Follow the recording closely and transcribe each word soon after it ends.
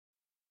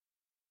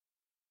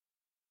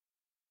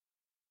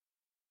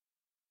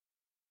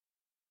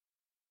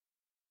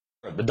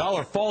The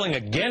dollar falling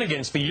again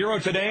against the euro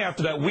today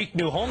after that weak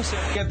new home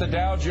sale. The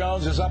Dow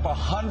Jones is up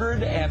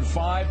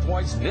 105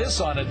 points. This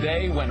on a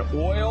day when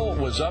oil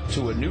was up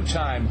to a new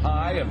time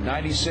high of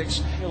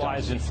 96.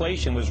 Realized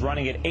inflation was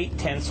running at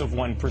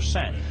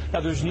 0.8%. Now,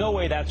 there's no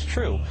way that's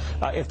true.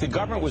 If the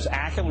government was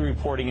accurately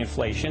reporting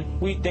inflation,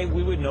 we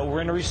would know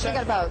we're in a recession. We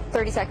got about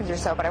 30 seconds or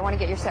so, but I want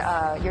to get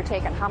your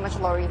take on how much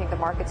lower you think the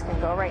markets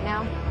can go right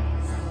now.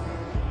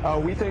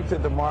 We think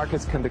that the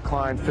markets can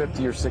decline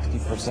 50 or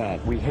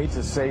 60%. We hate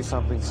to say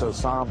something so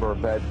somber,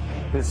 but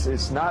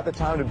it's not the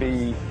time to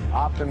be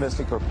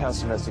optimistic or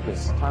pessimistic.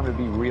 It's the time to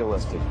be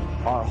realistic.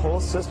 Our whole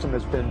system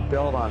has been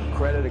built on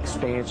credit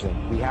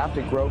expansion. We have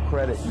to grow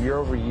credit year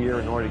over year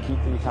in order to keep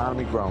the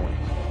economy growing.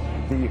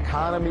 The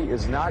economy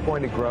is not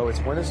going to grow. It's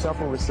going to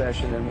suffer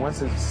recession, and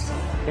once it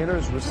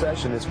enters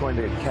recession, it's going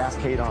to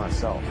cascade on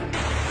itself.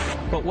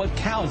 But what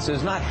counts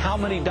is not how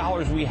many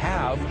dollars we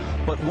have,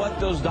 but what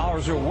those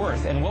dollars are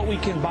worth and what we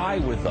can buy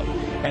with them.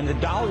 And the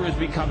dollar is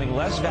becoming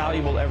less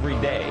valuable every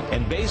day.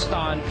 And based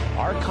on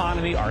our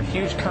economy, our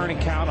huge current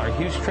account, our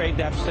huge trade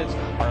deficits,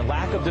 our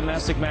lack of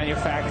domestic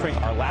manufacturing,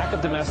 our lack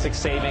of domestic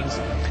savings,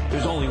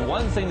 there's only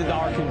one thing the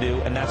dollar can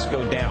do, and that's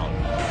go down.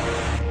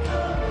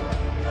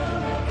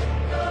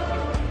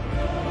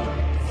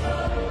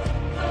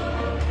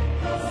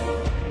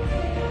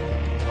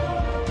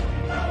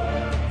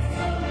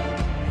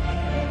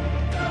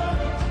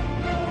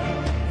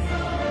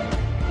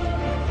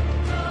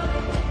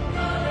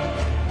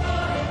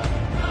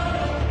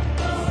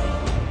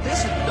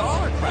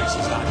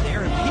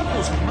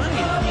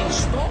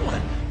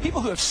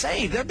 People who have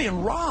saved, they're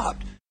being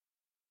robbed.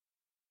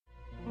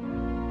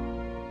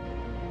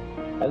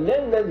 And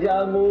then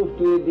Dajjal moved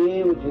to a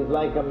day which is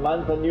like a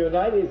month, and the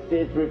United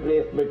States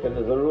replaced Britain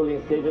as the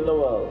ruling state in the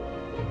world.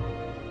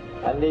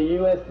 And the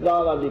US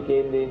dollar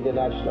became the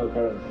international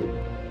currency.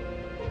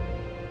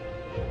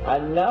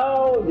 And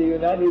now the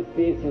United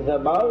States is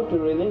about to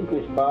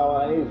relinquish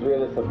power, and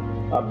Israel is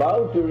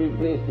about to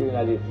replace the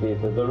United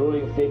States as the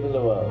ruling state in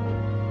the world.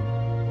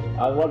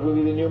 And what will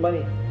be the new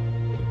money?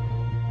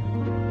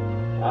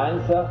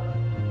 Answer: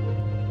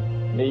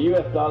 the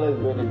US dollar is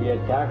going to be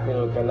attacked, it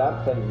will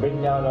collapse and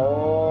bring down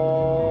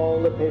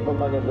all the paper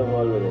money of the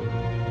world with it.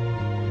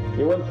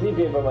 You won't see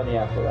paper money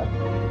after that.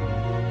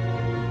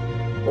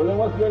 Well, then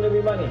what's going to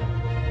be money?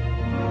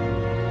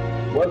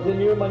 What's the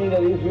new money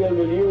that Israel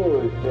will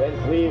use to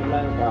enslave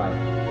mankind?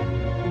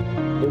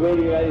 The way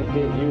the United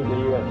States used the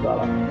US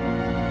dollar.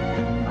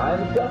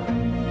 Answer: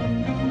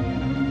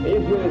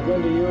 Israel is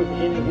going to use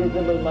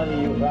invisible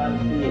money, you can't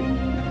see it.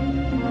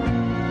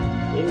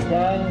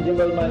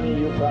 Intangible money,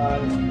 you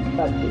can't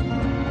touch it.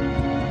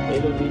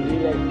 It will be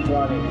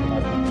electronic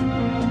money.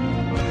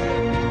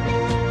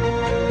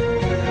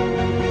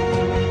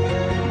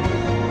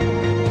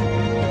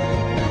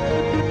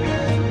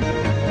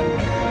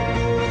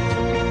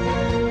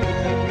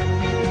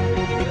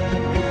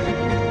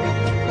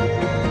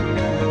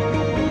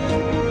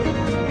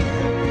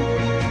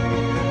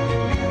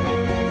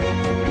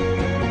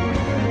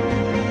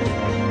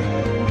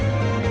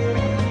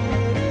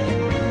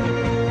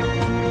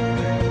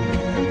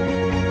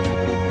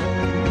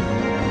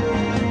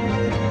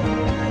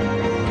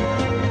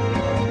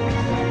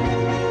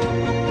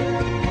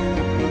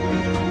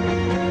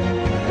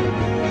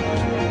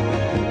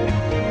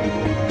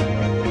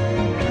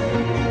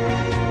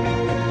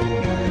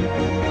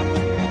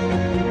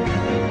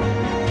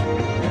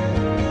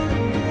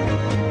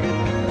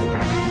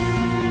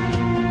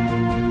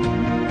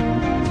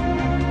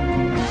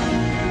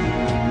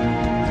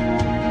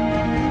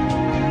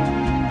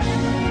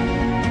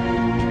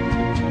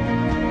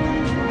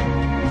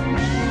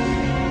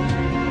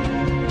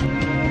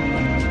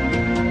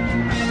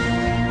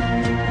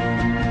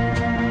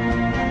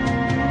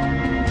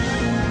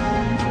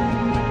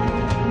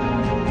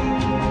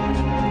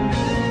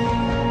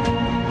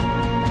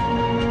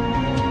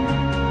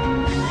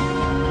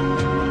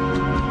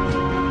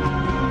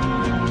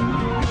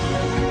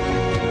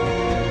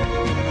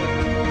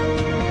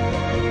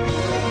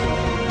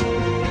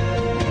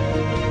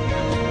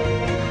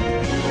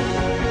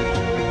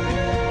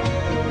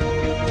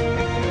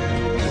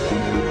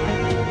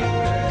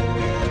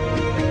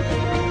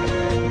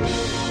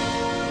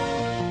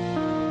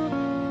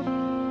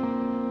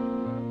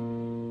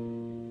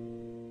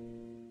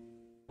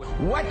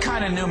 What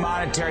kind of new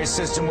monetary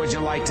system would you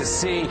like to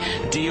see?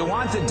 Do you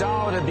want the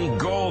dollar to be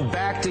gold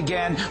backed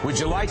again? Would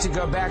you like to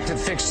go back to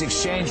fixed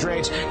exchange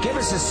rates? Give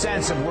us a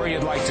sense of where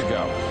you'd like to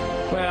go.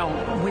 Well,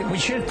 we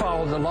should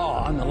follow the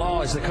law, and the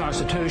law is the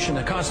Constitution.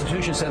 The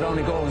Constitution said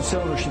only gold and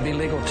silver should be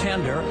legal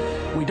tender.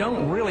 We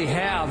don't really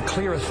have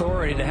clear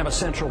authority to have a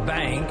central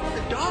bank.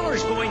 The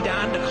dollar's going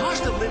down, the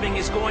cost of living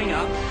is going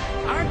up.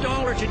 Our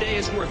dollar today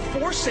is worth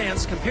 4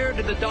 cents compared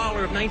to the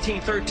dollar of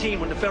 1913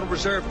 when the Federal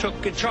Reserve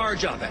took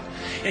charge of it.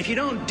 And if you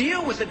don't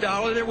deal with the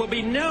dollar, there will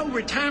be no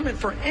retirement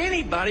for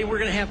anybody. We're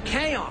going to have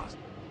chaos.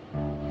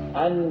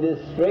 And the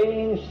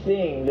strange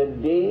thing, the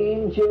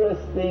dangerous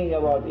thing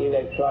about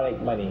electronic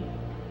money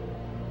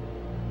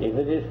if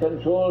it is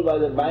controlled by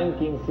the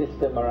banking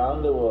system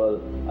around the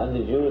world and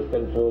the Jews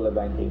control the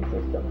banking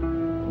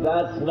system.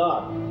 That's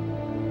not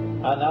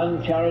an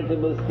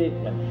uncharitable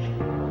statement.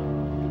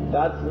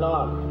 That's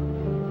not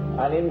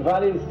an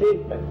invalid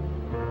statement.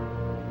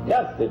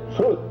 Just the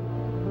truth.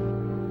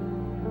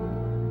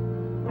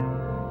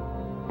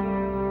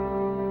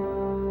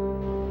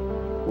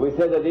 We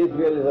said that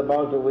Israel is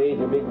about to wage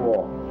a big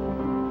war.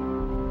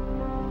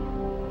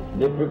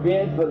 They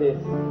prepared for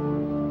this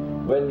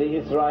when the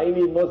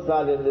Israeli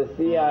Mossad and the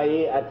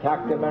CIA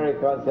attacked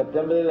America on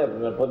September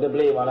 11th and put the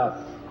blame on us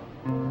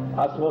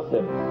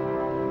Muslims.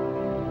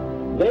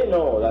 They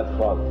know that's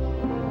false.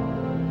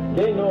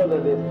 They know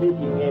that they're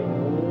speaking a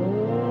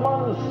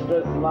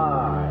monstrous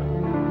lie.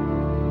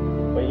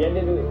 But yet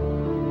they do it.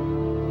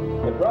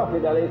 The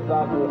Prophet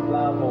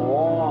ﷺ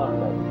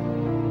warned us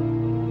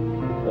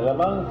that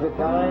amongst the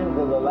times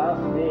of the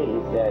last day,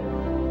 he said,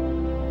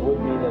 would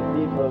be that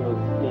people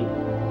would speak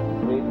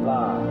great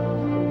lies.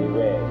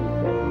 Beware, he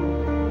said.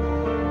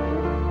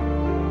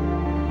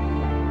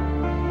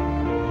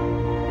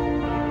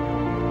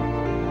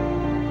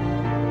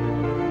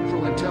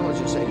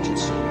 Intelligence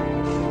agency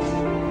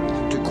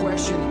to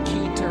question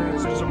key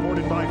terms.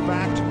 Supported by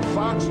fact,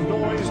 Fox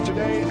Noise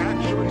today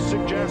actually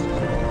suggests the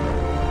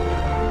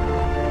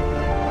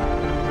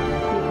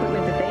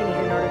equipment that they need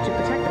in order to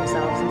protect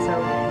themselves, and so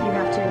you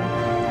have to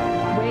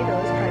weigh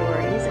those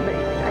priorities. But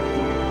I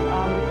think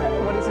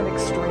what is an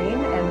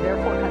extreme and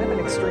therefore kind of an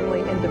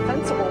extremely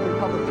indefensible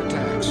republic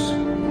attacks,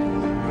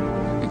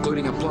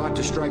 including a plot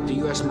to strike the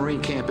U.S.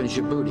 Marine camp in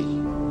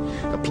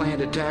Djibouti, a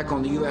planned attack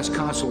on the U.S.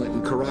 consulate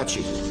in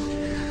Karachi,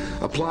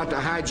 a plot to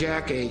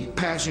hijack a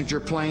passenger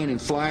plane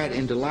and fly it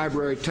into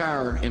Library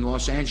Tower in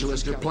Los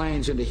Angeles, the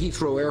planes into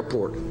Heathrow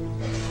Airport.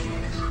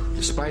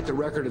 Despite the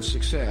record of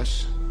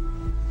success,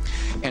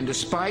 and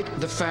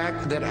despite the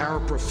fact that our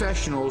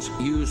professionals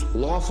use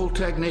lawful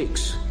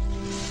techniques,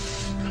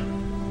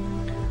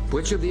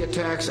 which of the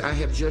attacks I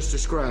have just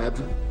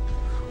described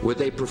would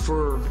they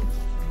prefer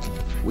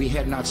we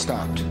had not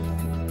stopped?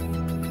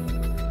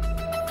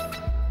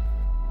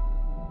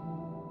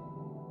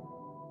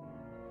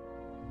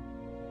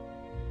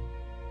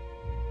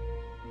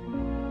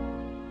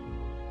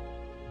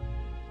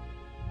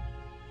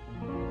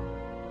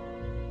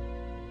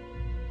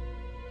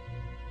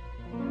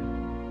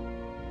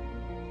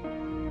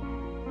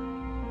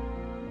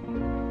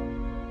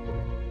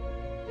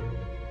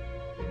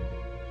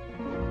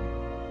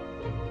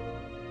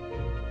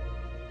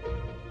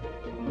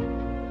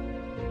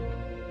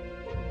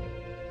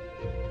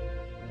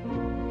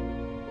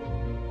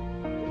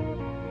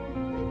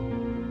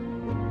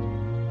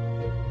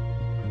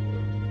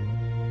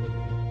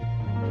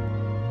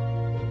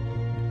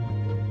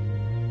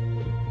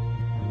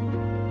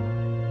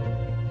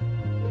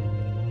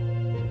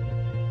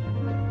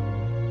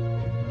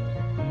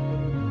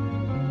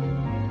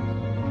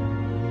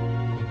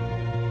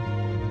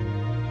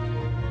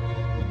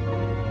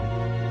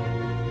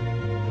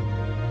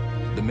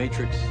 The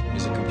Matrix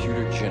is a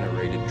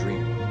computer-generated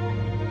dream,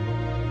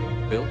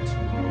 built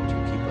to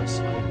keep us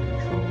under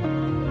control,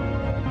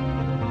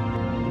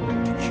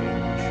 to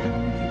change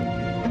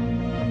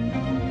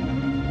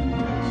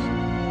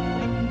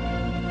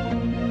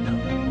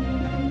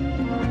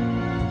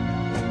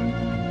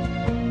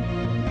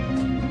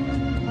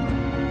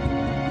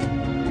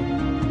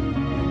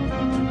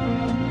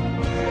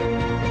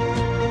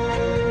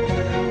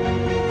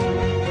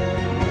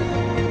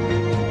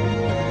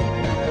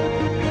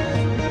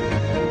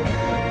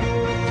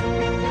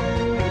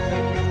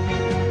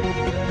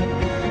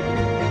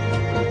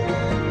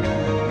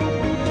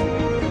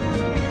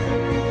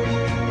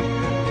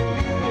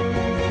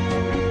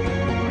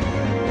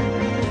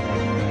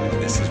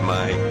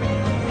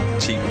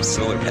human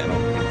solar panel.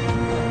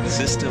 The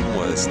system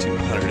was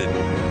 $250.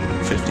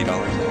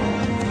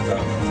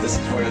 This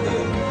is where the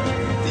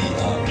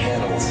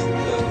panels,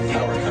 the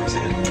power comes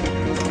in.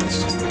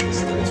 It's just that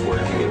it's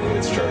working and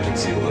it's charging.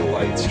 See the little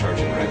lights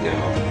charging right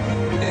now.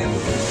 And